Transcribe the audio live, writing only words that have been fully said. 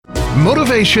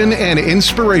Motivation and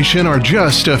inspiration are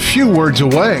just a few words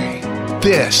away.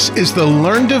 This is the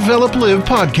Learn, Develop, Live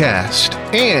podcast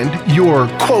and your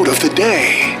quote of the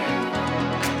day.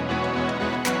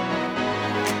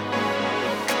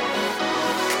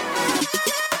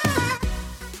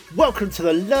 Welcome to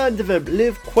the Learn, Develop,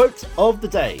 Live quote of the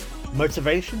day.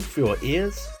 Motivation for your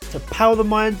ears to power the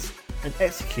mind and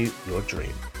execute your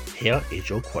dream. Here is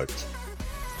your quote.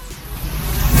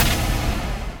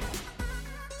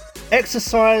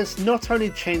 Exercise not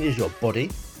only changes your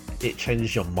body, it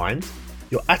changes your mind,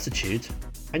 your attitude,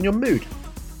 and your mood.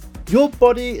 Your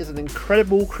body is an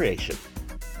incredible creation.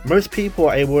 Most people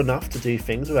are able enough to do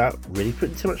things without really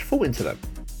putting too much thought into them.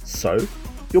 So,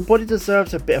 your body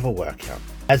deserves a bit of a workout,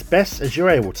 as best as you're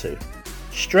able to.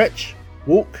 Stretch,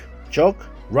 walk, jog,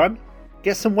 run,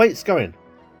 get some weights going.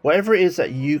 Whatever it is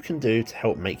that you can do to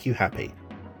help make you happy.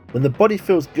 When the body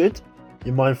feels good,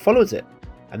 your mind follows it,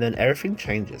 and then everything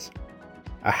changes.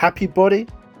 A happy body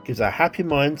gives a happy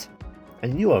mind,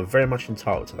 and you are very much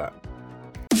entitled to that.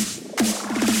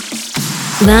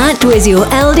 That was your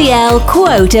LDL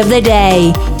quote of the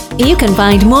day. You can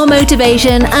find more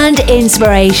motivation and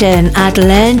inspiration at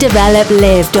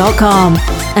learndeveloplive.com,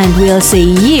 and we'll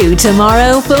see you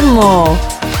tomorrow for more.